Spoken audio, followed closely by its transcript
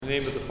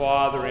name of the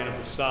Father, and of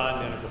the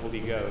Son, and of the Holy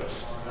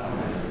Ghost.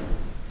 Amen.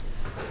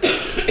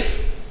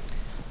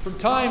 From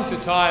time to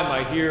time,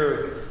 I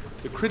hear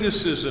the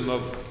criticism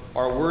of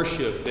our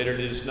worship that it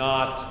is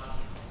not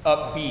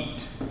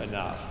upbeat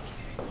enough.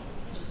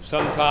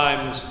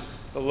 Sometimes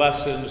the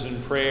lessons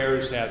and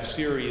prayers have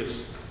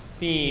serious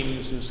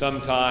themes, and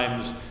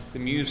sometimes the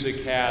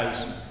music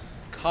has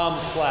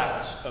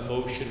complex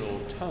emotional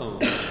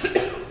tones.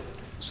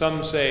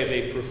 Some say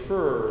they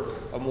prefer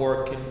a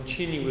more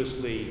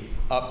continuously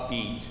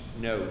upbeat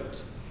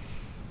note.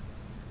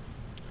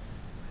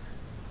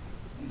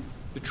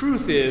 The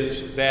truth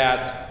is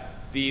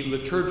that the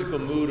liturgical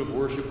mood of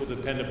worship will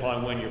depend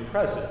upon when you're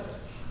present.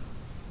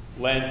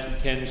 Lent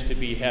tends to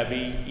be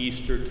heavy,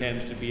 Easter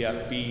tends to be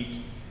upbeat,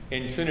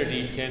 and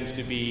Trinity tends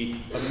to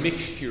be a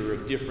mixture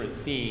of different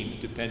themes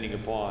depending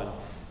upon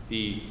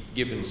the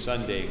given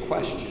Sunday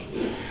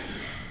question.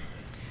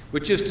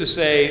 Which is to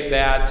say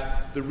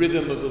that the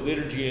rhythm of the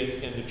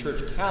liturgy and the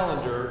church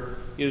calendar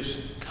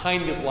is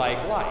kind of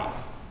like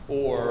life,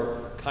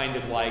 or kind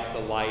of like the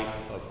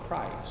life of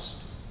Christ.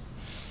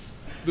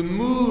 The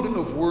mood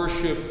of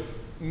worship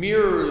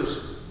mirrors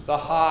the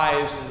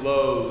highs and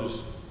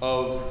lows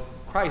of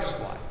Christ's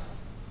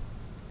life,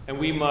 and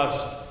we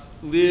must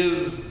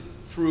live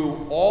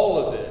through all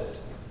of it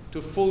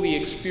to fully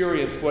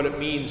experience what it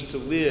means to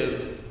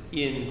live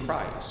in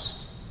Christ.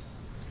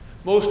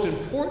 Most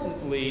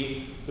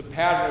importantly, the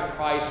pattern of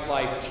Christ's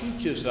life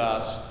teaches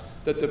us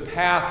that the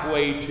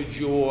pathway to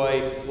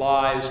joy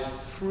lies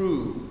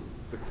through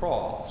the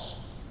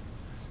cross.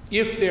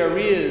 If there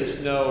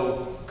is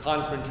no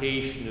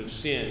confrontation of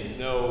sin,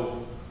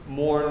 no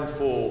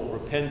mournful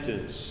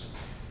repentance,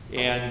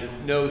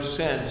 and no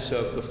sense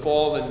of the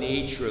fallen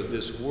nature of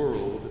this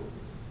world,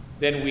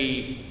 then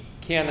we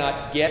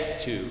cannot get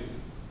to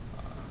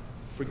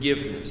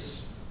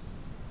forgiveness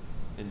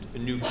and a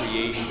new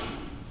creation.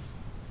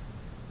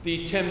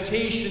 The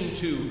temptation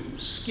to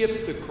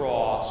skip the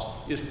cross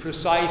is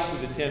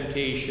precisely the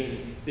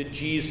temptation that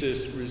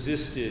Jesus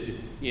resisted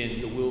in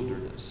the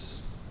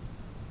wilderness.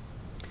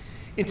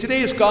 In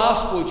today's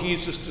gospel,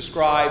 Jesus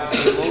describes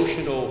the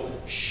emotional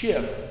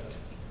shift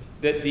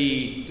that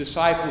the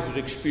disciples would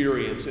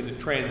experience in the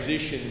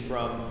transition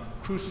from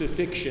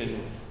crucifixion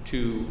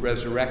to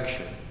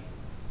resurrection.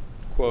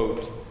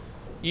 Quote,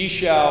 "Ye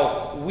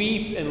shall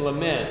weep and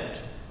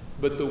lament,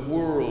 but the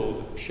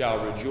world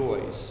shall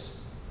rejoice.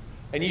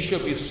 And ye shall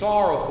be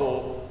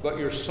sorrowful, but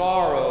your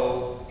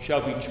sorrow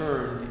shall be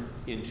turned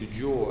into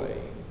joy."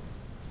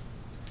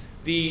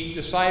 The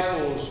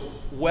disciples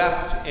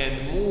wept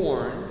and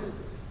mourned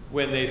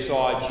when they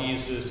saw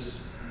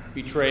Jesus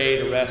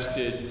betrayed,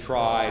 arrested,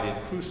 tried,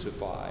 and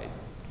crucified.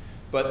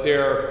 But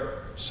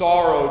their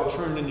sorrow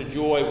turned into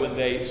joy when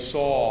they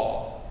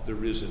saw the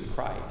risen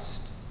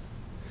Christ.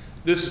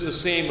 This is the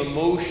same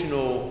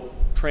emotional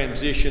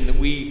transition that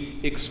we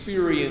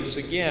experience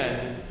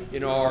again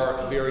in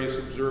our various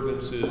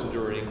observances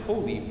during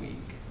Holy Week.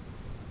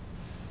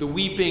 The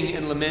weeping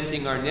and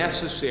lamenting are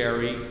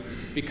necessary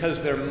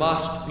because there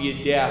must be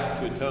a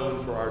death to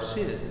atone for our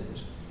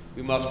sins.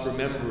 We must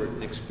remember it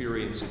and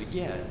experience it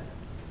again.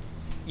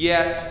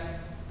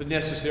 Yet, the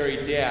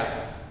necessary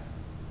death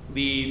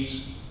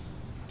leads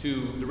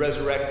to the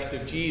resurrection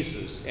of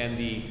Jesus and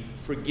the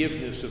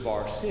forgiveness of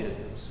our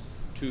sins,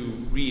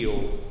 to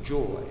real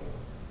joy.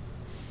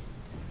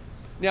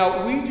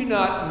 Now, we do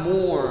not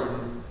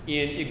mourn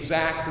in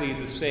exactly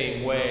the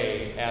same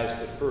way as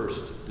the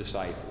first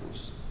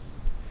disciples.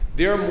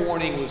 Their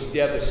mourning was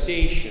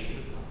devastation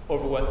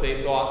over what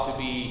they thought to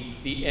be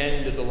the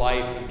end of the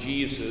life of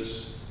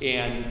Jesus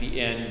and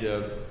the end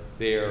of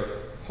their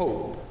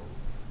hope.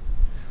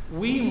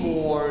 We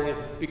mourn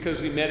because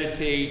we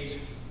meditate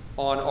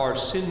on our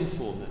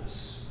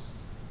sinfulness,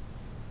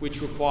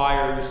 which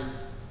requires,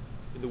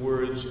 in the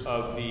words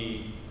of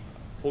the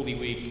Holy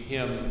Week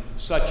hymn,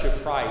 such a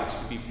price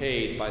to be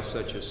paid by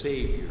such a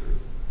Savior.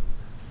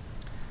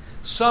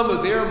 Some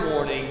of their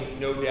mourning,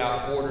 no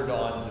doubt, bordered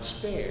on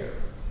despair.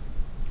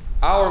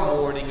 Our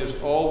mourning is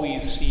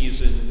always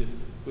seasoned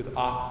with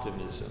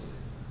optimism.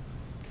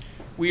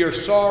 We are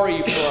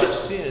sorry for our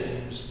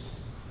sins,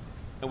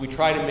 and we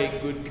try to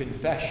make good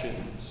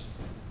confessions,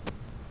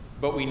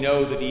 but we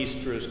know that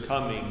Easter is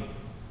coming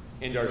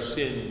and our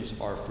sins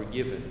are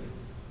forgiven.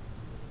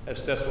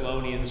 As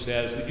Thessalonians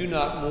says, we do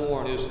not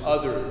mourn as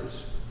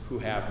others who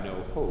have no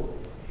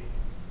hope.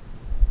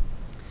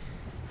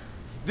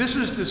 This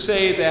is to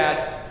say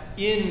that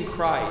in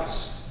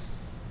Christ,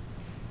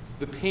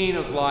 the pain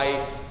of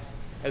life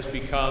has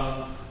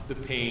become the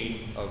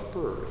pain of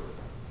birth.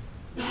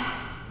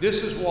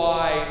 This is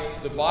why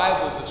the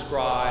Bible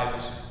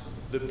describes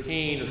the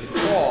pain of the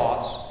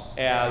cross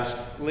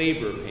as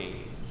labor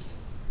pains.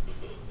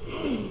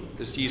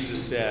 As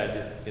Jesus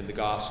said in the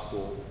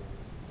gospel,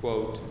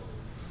 quote,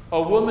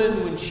 "A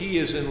woman, when she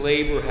is in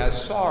labor,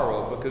 has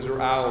sorrow because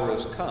her hour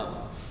has come.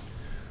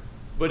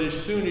 But as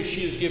soon as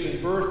she has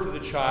given birth to the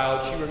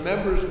child, she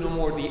remembers no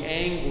more the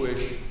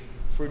anguish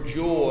for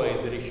joy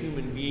that a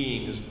human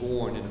being is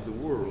born into the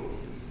world.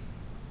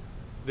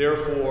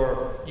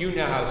 Therefore, you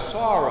now have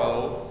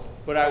sorrow,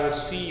 but I will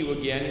see you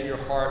again, and your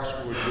hearts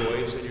will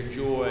rejoice, and your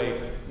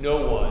joy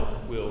no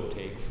one will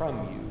take from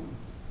you.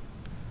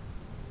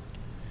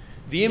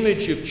 The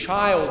image of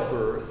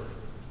childbirth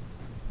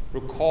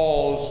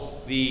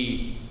recalls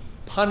the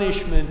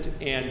punishment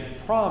and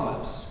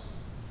promise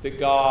that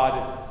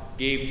God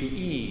gave to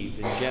Eve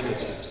in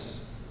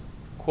Genesis.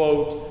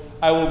 Quote,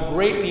 I will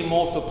greatly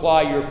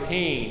multiply your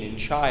pain in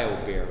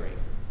childbearing.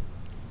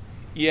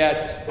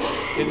 Yet,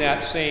 in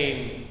that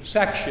same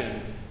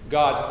section,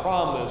 God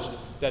promised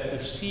that the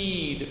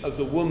seed of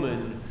the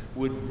woman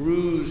would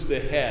bruise the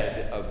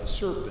head of the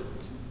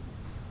serpent,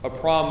 a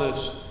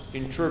promise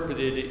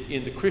interpreted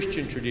in the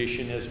Christian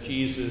tradition as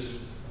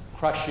Jesus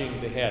crushing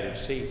the head of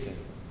Satan.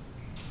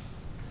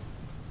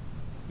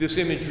 This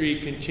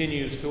imagery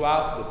continues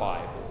throughout the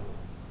Bible.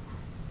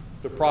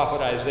 The prophet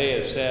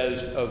Isaiah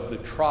says of the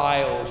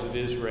trials of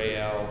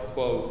Israel,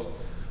 quote,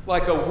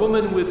 like a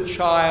woman with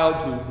child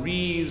who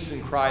wreathes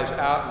and cries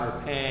out in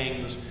her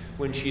pangs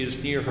when she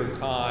is near her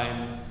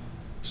time,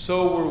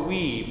 so were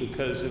we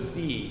because of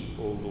thee,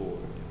 O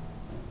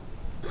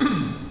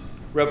Lord.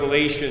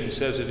 Revelation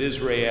says of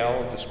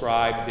Israel,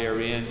 described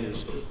therein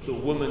as the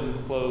woman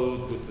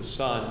clothed with the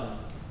sun,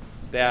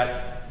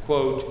 that,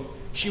 quote,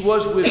 she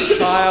was with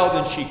child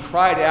and she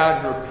cried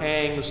out in her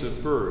pangs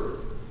of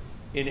birth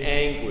in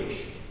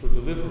anguish for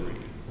delivery.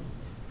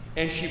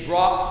 And she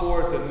brought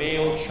forth a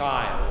male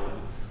child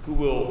who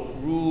will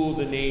rule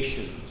the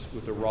nations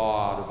with a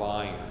rod of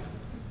iron.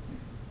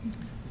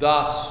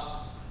 Thus,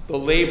 the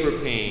labor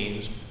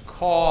pains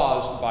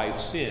caused by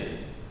sin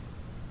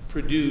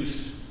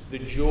produce the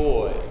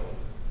joy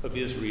of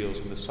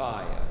Israel's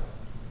Messiah.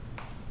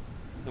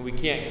 And we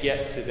can't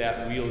get to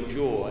that real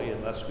joy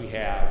unless we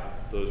have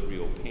those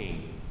real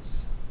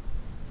pains.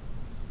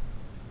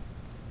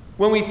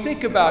 When we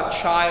think about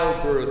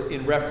childbirth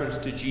in reference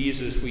to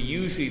Jesus, we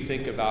usually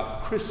think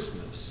about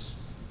Christmas.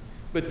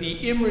 But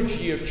the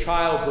imagery of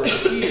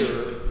childbirth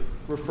here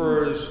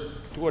refers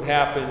to what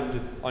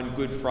happened on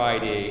Good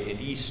Friday and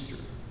Easter.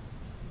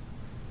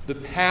 The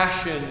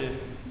passion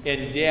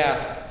and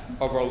death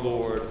of our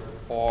Lord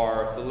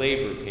are the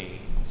labor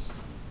pains.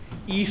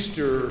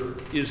 Easter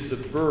is the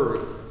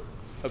birth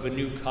of a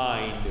new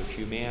kind of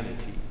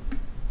humanity.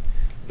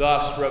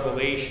 Thus,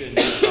 Revelation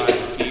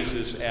describes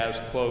Jesus as,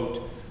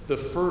 quote, the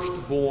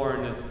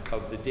firstborn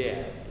of the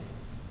dead.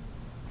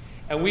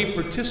 And we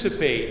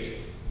participate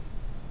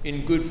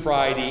in Good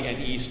Friday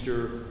and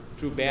Easter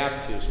through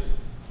baptism,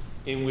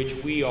 in which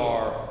we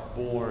are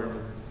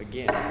born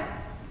again.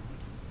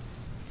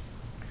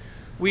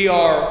 We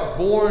are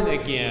born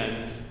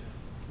again,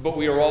 but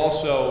we are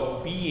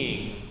also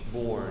being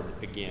born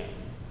again.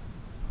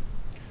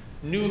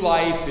 New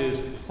life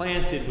is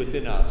planted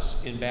within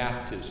us in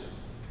baptism.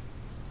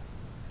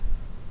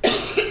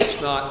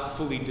 It's not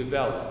fully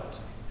developed.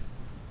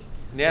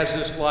 And as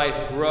this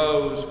life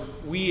grows,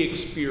 we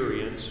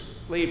experience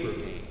labor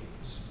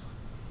pains.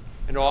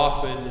 And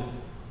often,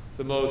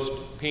 the most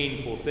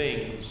painful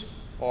things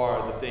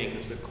are the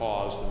things that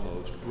cause the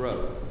most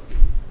growth.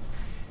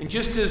 And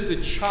just as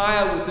the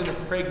child within a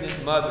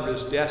pregnant mother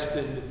is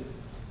destined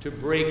to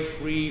break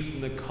free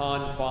from the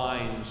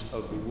confines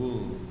of the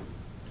womb,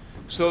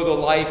 so the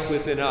life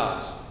within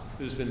us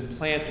that has been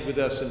planted with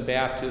us in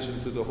baptism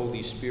through the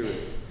Holy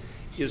Spirit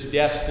is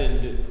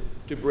destined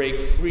to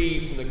break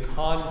free from the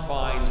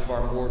confines of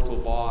our mortal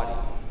body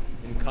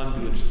and come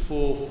to its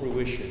full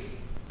fruition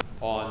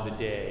on the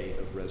day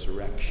of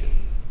resurrection.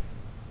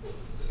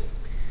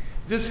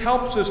 This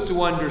helps us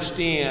to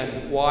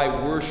understand why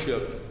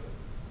worship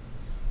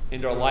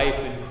and our life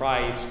in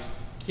Christ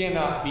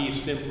cannot be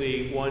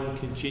simply one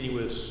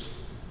continuous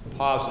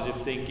positive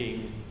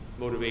thinking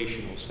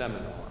motivational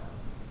seminar.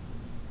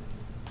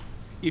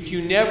 If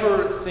you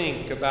never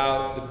think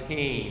about the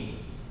pain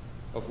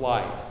of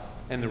life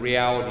and the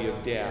reality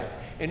of death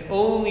and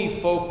only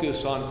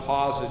focus on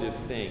positive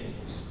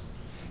things,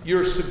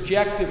 your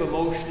subjective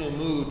emotional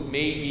mood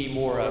may be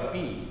more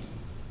upbeat,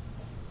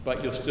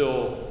 but you'll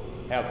still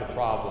have the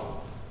problem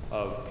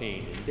of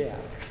pain and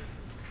death.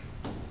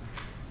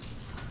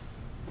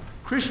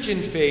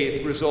 Christian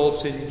faith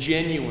results in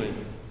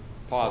genuine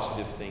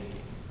positive thinking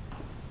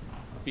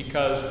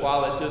because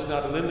while it does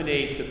not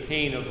eliminate the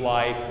pain of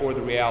life or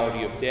the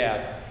reality of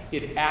death,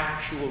 it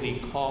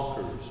actually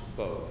conquers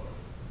both.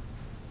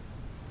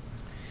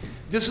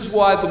 This is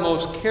why the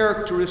most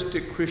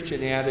characteristic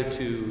Christian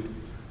attitude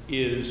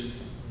is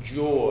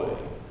joy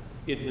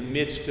in the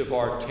midst of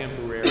our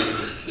temporary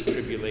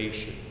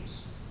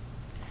tribulations.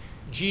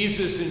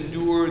 Jesus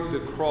endured the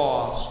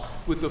cross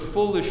with the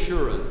full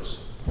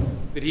assurance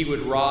that he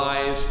would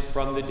rise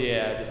from the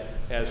dead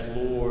as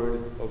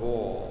Lord of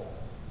all.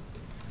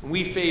 And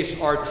we face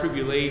our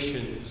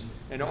tribulations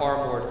and our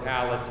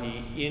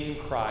mortality in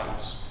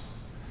Christ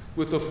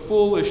with the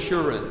full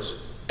assurance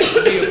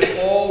that we have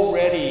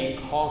already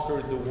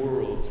conquered the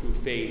world through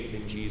faith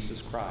in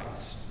Jesus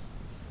Christ.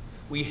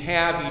 We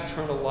have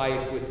eternal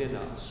life within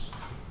us,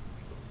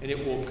 and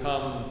it will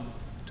come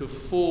to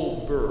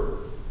full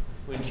birth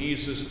when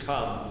Jesus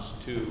comes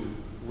to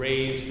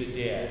raise the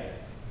dead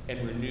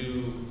and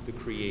renew the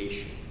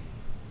creation.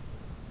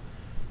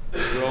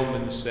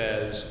 Romans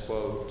says,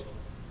 quote,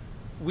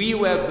 "We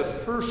who have the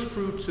first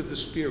fruits of the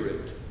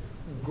Spirit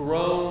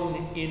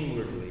groan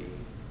inwardly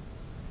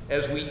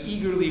as we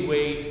eagerly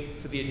wait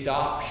for the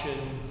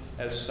adoption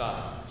as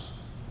sons,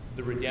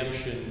 the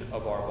redemption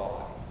of our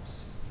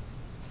bodies."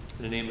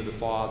 In the name of the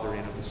Father,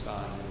 and of the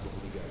Son, and of the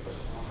Holy Ghost.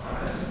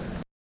 Amen.